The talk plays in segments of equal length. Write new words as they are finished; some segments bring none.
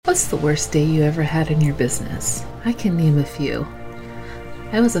What's the worst day you ever had in your business? I can name a few.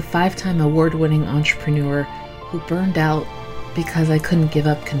 I was a 5-time award-winning entrepreneur who burned out because I couldn't give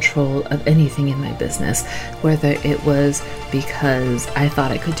up control of anything in my business, whether it was because I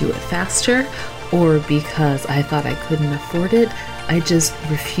thought I could do it faster or because I thought I couldn't afford it. I just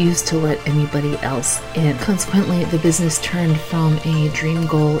refused to let anybody else in. Consequently, the business turned from a dream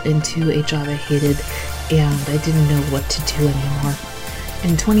goal into a job I hated, and I didn't know what to do anymore.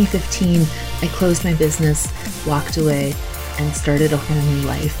 In 2015, I closed my business, walked away, and started a whole new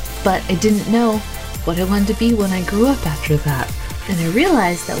life. But I didn't know what I wanted to be when I grew up after that. And I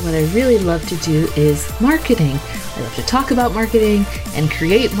realized that what I really love to do is marketing. I love to talk about marketing and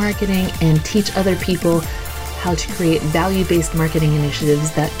create marketing and teach other people how to create value-based marketing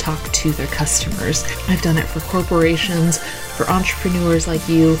initiatives that talk to their customers. I've done it for corporations, for entrepreneurs like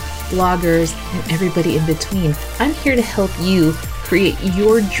you, bloggers, and everybody in between. I'm here to help you create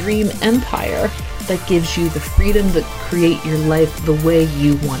your dream empire that gives you the freedom to create your life the way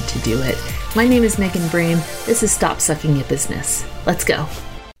you want to do it. My name is Megan Brame. This is Stop Sucking at Business. Let's go.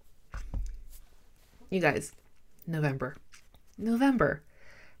 You guys, November.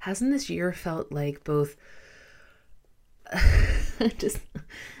 Hasn't this year felt like both just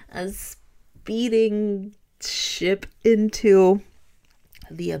a speeding ship into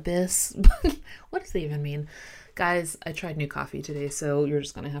the abyss? What does that even mean? Guys, I tried new coffee today, so you're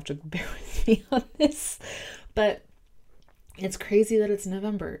just going to have to bear with me on this. But it's crazy that it's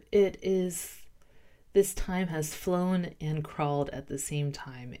November. It is, this time has flown and crawled at the same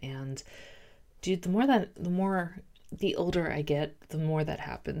time. And dude, the older I get, the more that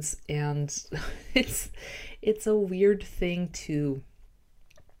happens. And it's a weird thing to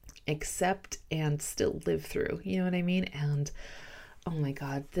accept and still live through. You know what I mean? And oh my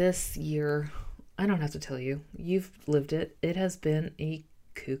God, this year, I don't have to tell you, you've lived it. It has been a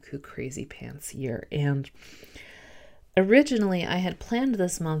cuckoo crazy pants year. And originally I had planned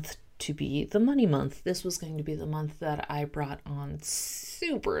this month to be the money month. This was going to be the month that I brought on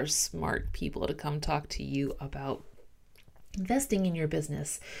super smart people to come talk to you about investing in your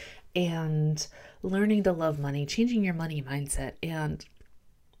business and learning to love money, changing your money mindset. And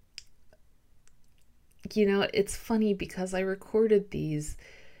you know, it's funny because I recorded these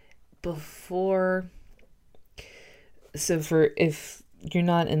before. So if you're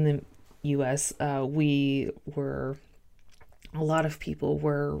not in the US, a lot of people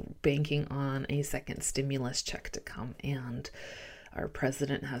were banking on a second stimulus check to come, and our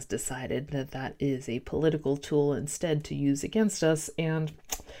president has decided that that is a political tool instead to use against us. And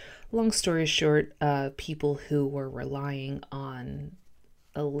long story short, people who were relying on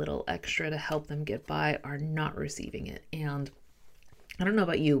a little extra to help them get by are not receiving it. And I don't know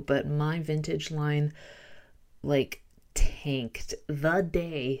about you, but my vintage line tanked the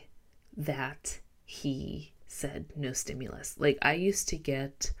day that he said no stimulus. I used to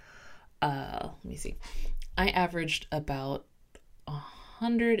get, let me see, I averaged about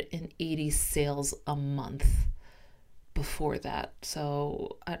 180 sales a month before that.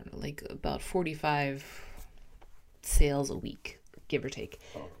 So I don't know, about 45 sales a week, give or take.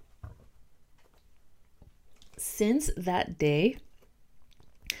 Since that day,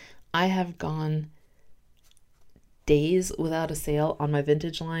 I have gone days without a sale on my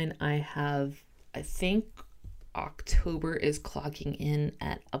vintage line. I think October is clocking in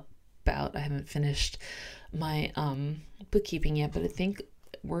at about, I haven't finished my bookkeeping yet, but I think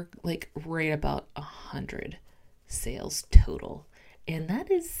we're right about 100 sales total. And that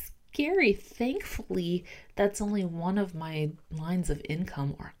is scary. Thankfully, that's only one of my lines of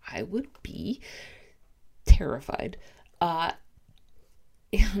income, or I would be terrified.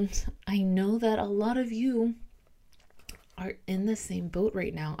 And I know that a lot of you are in the same boat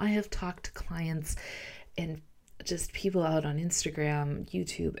right now. I have talked to clients and just people out on Instagram,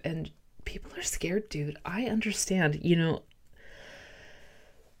 YouTube, and people are scared, dude. I understand. You know,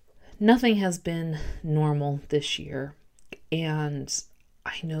 nothing has been normal this year. And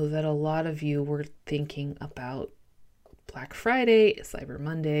I know that a lot of you were thinking about Black Friday, Cyber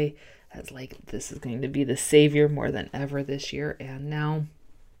Monday, as this is going to be the savior more than ever this year. And now,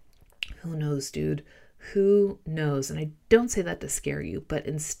 who knows, dude? Who knows? And I don't say that to scare you, but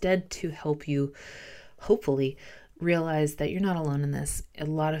instead to help you, hopefully, realize that you're not alone in this. A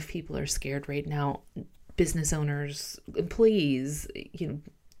lot of people are scared right now. Business owners, employees,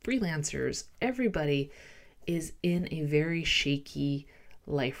 freelancers, everybody is in a very shaky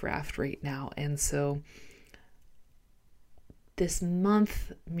life raft right now. And so this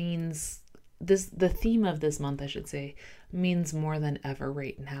month means the theme of this month, I should say, means more than ever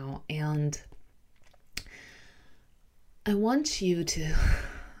right now. And I want you to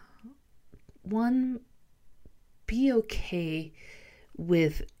one, be okay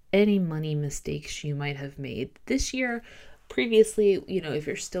with any money mistakes you might have made this year. Previously, if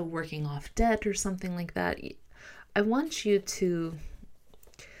you're still working off debt or something like that, I want you to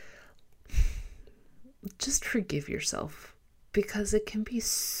just forgive yourself, because it can be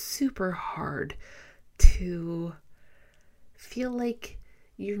super hard to feel like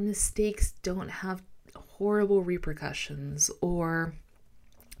your mistakes don't have horrible repercussions, or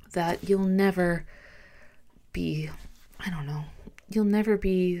that you'll never be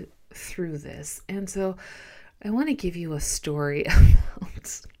through this. And so I want to give you a story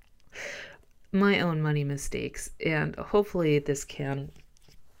about my own money mistakes, and hopefully this can,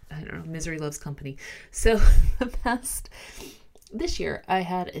 misery loves company. So this year I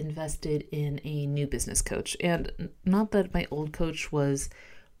had invested in a new business coach, and not that my old coach was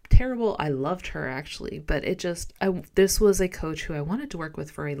terrible. I loved her actually, but this was a coach who I wanted to work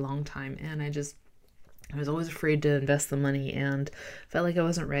with for a long time, and I was always afraid to invest the money and felt like I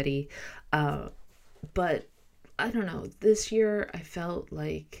wasn't ready. But I don't know, this year I felt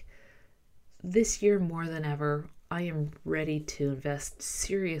like more than ever, I am ready to invest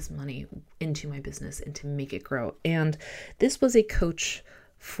serious money into my business and to make it grow. And this was a coach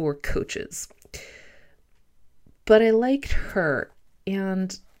for coaches. But I liked her,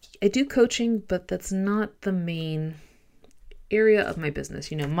 and I do coaching, but that's not the main area of my business.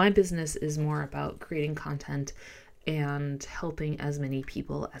 My business is more about creating content and helping as many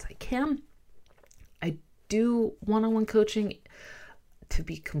people as I can. I do one-on-one coaching. To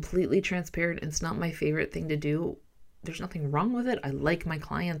be completely transparent, it's not my favorite thing to do. There's nothing wrong with it. I like my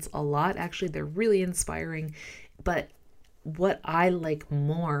clients a lot. Actually, they're really inspiring. But what I like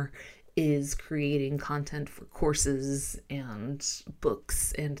more is creating content for courses and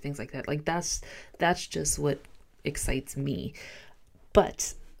books and things like that. Like that's just what excites me.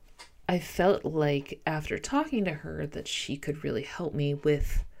 But I felt like after talking to her that she could really help me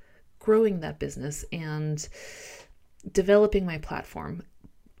with growing that business and developing my platform.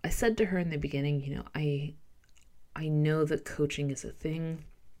 I said to her in the beginning, I know that coaching is a thing.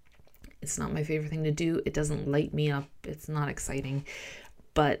 It's not my favorite thing to do. It doesn't light me up. It's not exciting.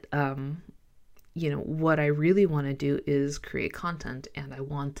 But, what I really want to do is create content, and I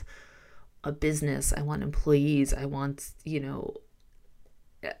want a business. I want employees. I want,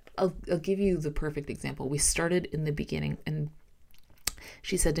 I'll give you the perfect example. We started in the beginning, and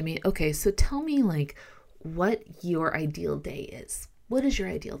she said to me, okay, so tell me what your ideal day is. What is your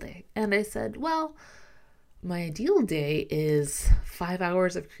ideal day? And I said, well, my ideal day is 5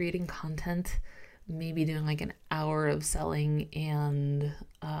 hours of creating content, maybe doing an hour of selling, and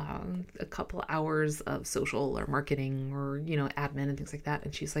a couple hours of social or marketing or, admin and things like that.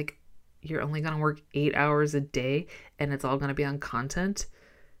 And she's like, you're only going to work 8 hours a day and it's all going to be on content?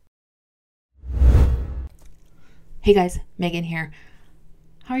 Hey guys, Megan here.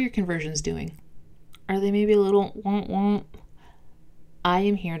 How are your conversions doing? Are they maybe a little won't? I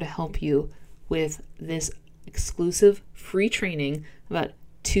am here to help you with this exclusive free training about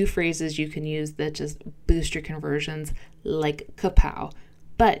 2 phrases you can use that just boost your conversions like kapow.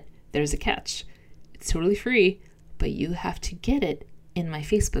 But there's a catch. It's totally free, but you have to get it in my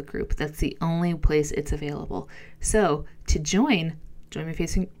Facebook group. That's the only place it's available. So to join my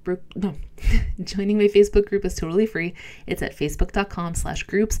Facebook group. No, joining my Facebook group is totally free. It's at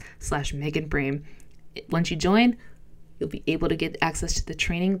facebook.com/groups/Megan Brame. Once you join, you'll be able to get access to the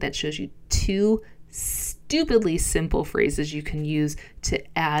training that shows you 2 stupidly simple phrases you can use to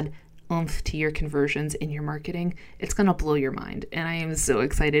add oomph to your conversions in your marketing. It's going to blow your mind, and I am so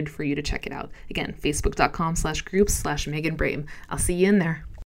excited for you to check it out. Again, facebook.com/groups/Megan Brame. I'll see you in there.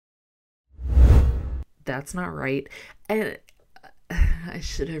 That's not right. And I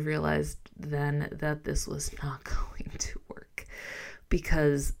should have realized then that this was not going to work,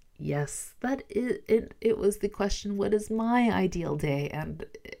 because yes, that is it. It was the question, what is my ideal day? And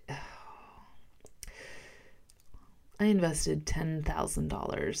I invested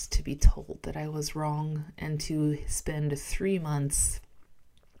 $10,000 to be told that I was wrong, and to spend 3 months,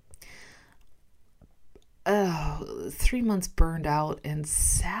 3 months burned out and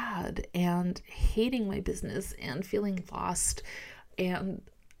sad and hating my business and feeling lost and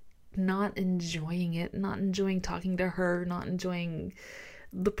not enjoying it, not enjoying talking to her, not enjoying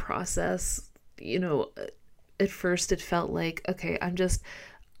the process. At first it felt like, okay, I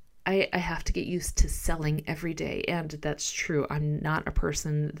have to get used to selling every day. And that's true. I'm not a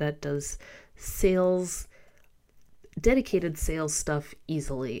person that does dedicated sales stuff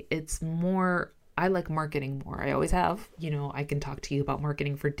easily. It's more, I like marketing more. I always have. I can talk to you about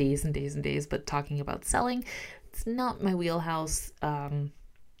marketing for days and days and days, but talking about selling, it's not my wheelhouse.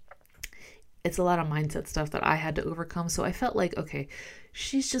 it's a lot of mindset stuff that I had to overcome. So I felt like, okay,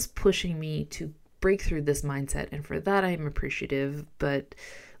 she's just pushing me to break through this mindset. And for that, I'm appreciative. But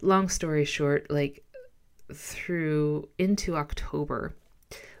long story short, like through into October,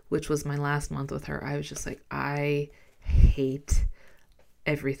 which was my last month with her, I was just like, I hate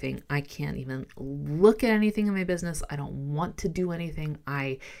everything. I can't even look at anything in my business. I don't want to do anything.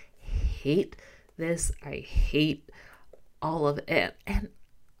 I hate this. I hate all of it. And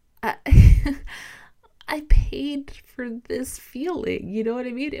I, I paid for this feeling. You know what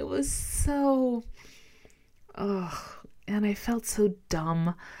I mean? It was so, and I felt so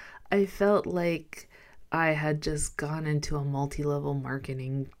dumb. I felt like I had just gone into a multi-level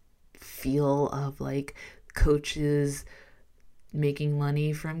marketing feel of like coaches making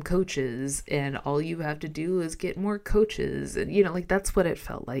money from coaches, and all you have to do is get more coaches, and like that's what it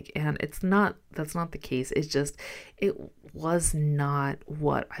felt like. And that's not the case. It's just, it was not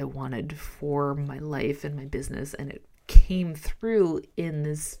what I wanted for my life and my business, and it came through in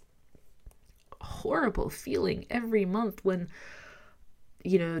this horrible feeling every month when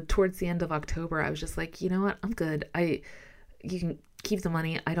towards the end of October I was just like, you know what, I'm good. You can keep the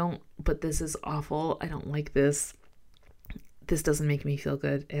money. But this is awful. I don't like this. This doesn't make me feel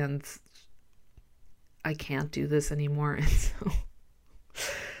good, and I can't do this anymore. And so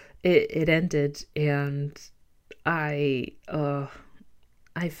it ended, and I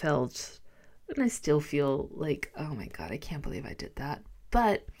felt, and I still feel like, oh my God, I can't believe I did that.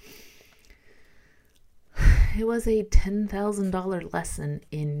 But it was a $10,000 lesson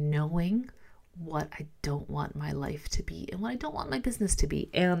in knowing what I don't want my life to be and what I don't want my business to be.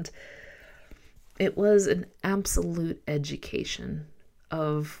 And it was an absolute education,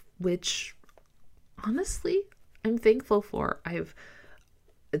 of which, honestly, I'm thankful for.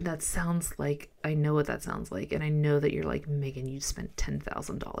 That sounds like, I know what that sounds like. And I know that you're like, Megan, you spent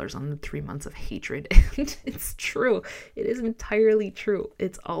 $10,000 on the 3 months of hatred. And it's true. It is entirely true.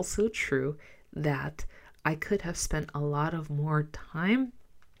 It's also true that I could have spent a lot of more time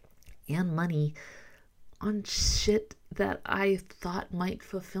and money on shit that I thought might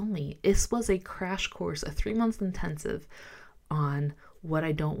fulfill me. This was a crash course, a 3-month intensive on what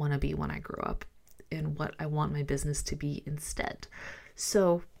I don't want to be when I grow up and what I want my business to be instead.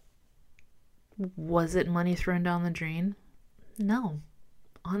 So, was it money thrown down the drain? No,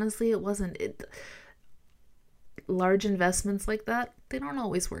 honestly, it wasn't. Large investments like that, they don't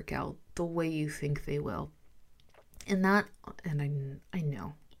always work out the way you think they will. And I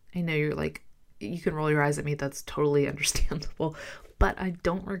know you're like, you can roll your eyes at me. That's totally understandable, but I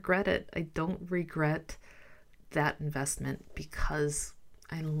don't regret it. I don't regret that investment, because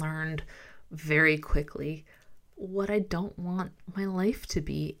I learned very quickly what I don't want my life to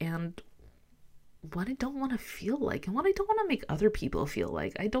be, and what I don't want to feel like, and what I don't want to make other people feel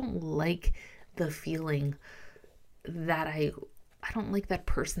like. I don't like the feeling that I don't like that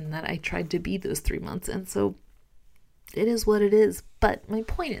person that I tried to be those 3 months. And so it is what it is. But my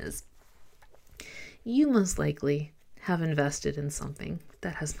point is, you most likely have invested in something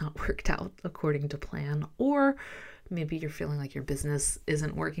that has not worked out according to plan, or maybe you're feeling like your business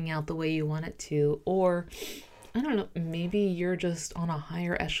isn't working out the way you want it to, or I don't know, maybe you're just on a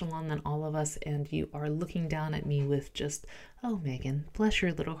higher echelon than all of us, and you are looking down at me with just, oh, Megan, bless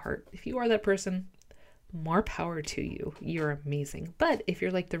your little heart. If you are that person, more power to you. You're amazing. But if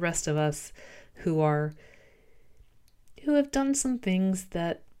you're like the rest of us who have done some things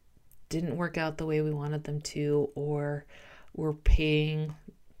that didn't work out the way we wanted them to, or we're paying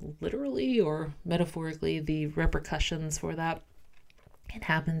literally or metaphorically the repercussions for that, it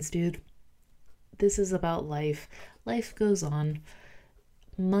happens, dude. This is about life. Life goes on.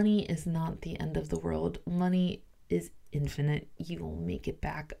 Money is not the end of the world. Money is infinite. You will make it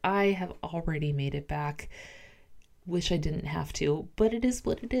back. I have already made it back. Wish I didn't have to, but it is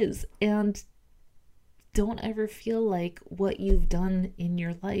what it is. And don't ever feel like what you've done in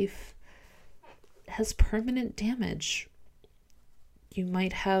your life has permanent damage. You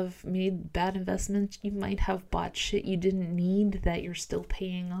might have made bad investments. You might have bought shit you didn't need that you're still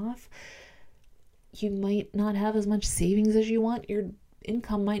paying off. You might not have as much savings as you want. Your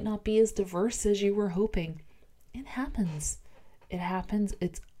income might not be as diverse as you were hoping. It happens. It happens.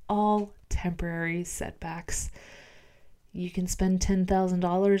 It's all temporary setbacks. You can spend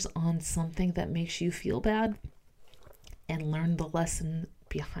 $10,000 on something that makes you feel bad and learn the lesson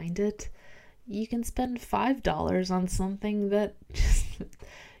behind it. You can spend $5 on something that just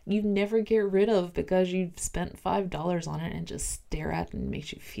you never get rid of because you've spent $5 on it and just stare at it and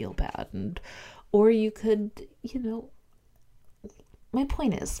makes you feel bad. Or you could,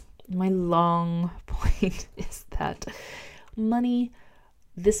 my long point is that money,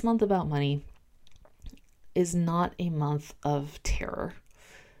 this month about money, is not a month of terror.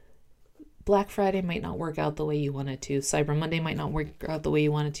 Black Friday might not work out the way you want it to. Cyber Monday might not work out the way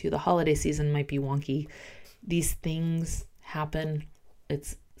you want it to. The holiday season might be wonky. These things happen.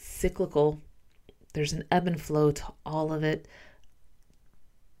 It's cyclical. There's an ebb and flow to all of it.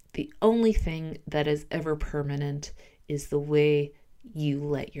 The only thing that is ever permanent is the way you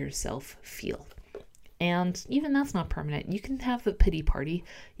let yourself feel. And even that's not permanent. You can have a pity party.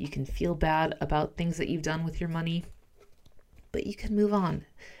 You can feel bad about things that you've done with your money, but you can move on.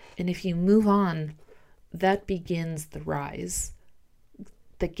 And if you move on, that begins the rise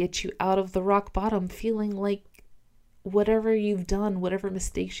that gets you out of the rock bottom, feeling like whatever you've done, whatever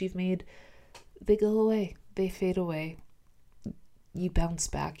mistakes you've made, they go away. They fade away. You bounce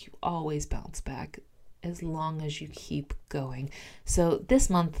back. You always bounce back as long as you keep going. So this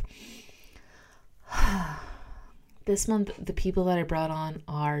month, the people that I brought on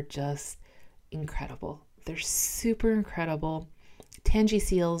are just incredible. They're super incredible. Tangi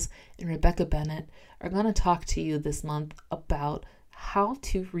Seals and Rebecca Bennett are going to talk to you this month about how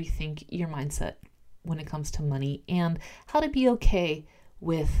to rethink your mindset when it comes to money and how to be okay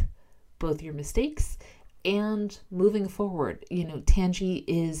with both your mistakes and moving forward. You know, Tangi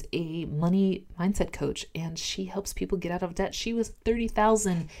is a money mindset coach and she helps people get out of debt. She was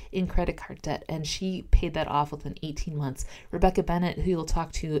 $30,000 in credit card debt and she paid that off within 18 months. Rebecca Bennett, who you'll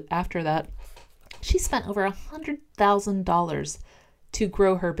talk to after that, she spent over $100,000 to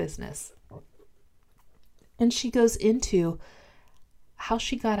grow her business. And she goes into how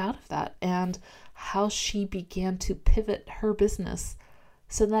she got out of that and how she began to pivot her business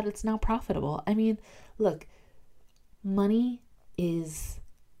so that it's now profitable. I mean, look, money is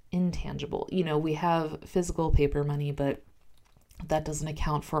intangible. You know, we have physical paper money, but that doesn't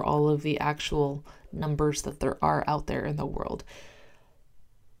account for all of the actual numbers that there are out there in the world.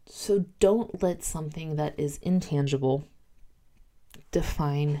 So don't let something that is intangible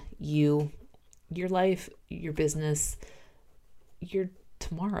define you, your life, your business, your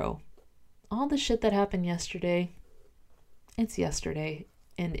tomorrow. All the shit that happened yesterday, it's yesterday,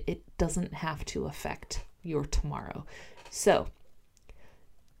 and it doesn't have to affect your tomorrow. So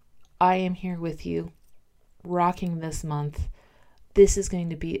I am here with you, rocking this month. This is going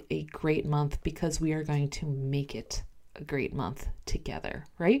to be a great month because we are going to make it a great month together,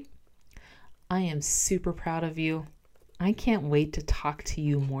 right? I am super proud of you. I can't wait to talk to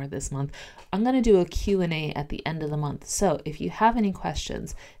you more this month. I'm going to do a Q&A at the end of the month. So if you have any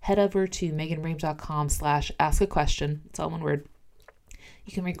questions, head over to meganream.com/ask-a-question. It's all one word.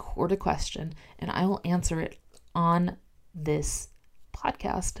 You can record a question and I will answer it on this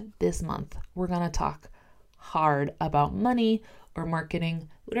podcast this month. We're going to talk hard about money or marketing,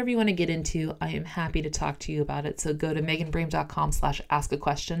 whatever you want to get into. I am happy to talk to you about it. So go to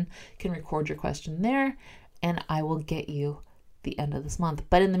meganream.com/ask-a-question. You can record your question there and I will get you the end of this month.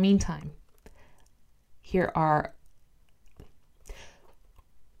 But in the meantime,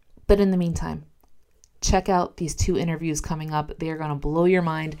 check out these 2 interviews coming up. They are going to blow your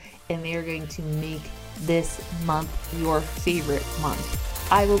mind and they are going to make this month your favorite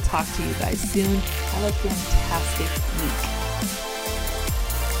month. I will talk to you guys soon. Have a fantastic week.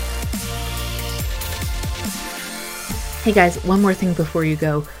 Hey guys, one more thing before you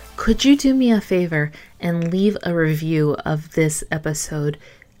go. Could you do me a favor and leave a review of this episode?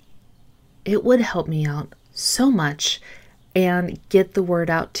 It would help me out so much and get the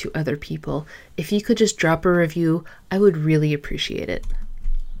word out to other people. If you could just drop a review, I would really appreciate it.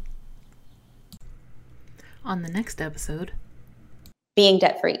 On the next episode, being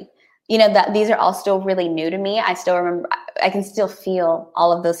debt-free. You know, that these are all still really new to me. I still remember, I can still feel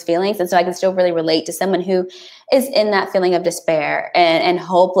all of those feelings. And so I can still really relate to someone who is in that feeling of despair and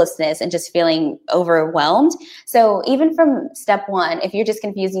hopelessness and just feeling overwhelmed. So even from step 1, if you're just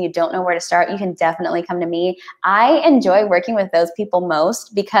confused and you don't know where to start, you can definitely come to me. I enjoy working with those people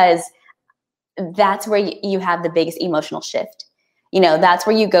most because that's where you have the biggest emotional shift. You know, that's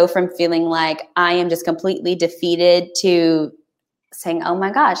where you go from feeling like I am just completely defeated to saying, oh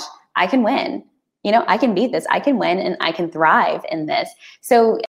my gosh, I can win. You know, I can beat this. I can win and I can thrive in this. So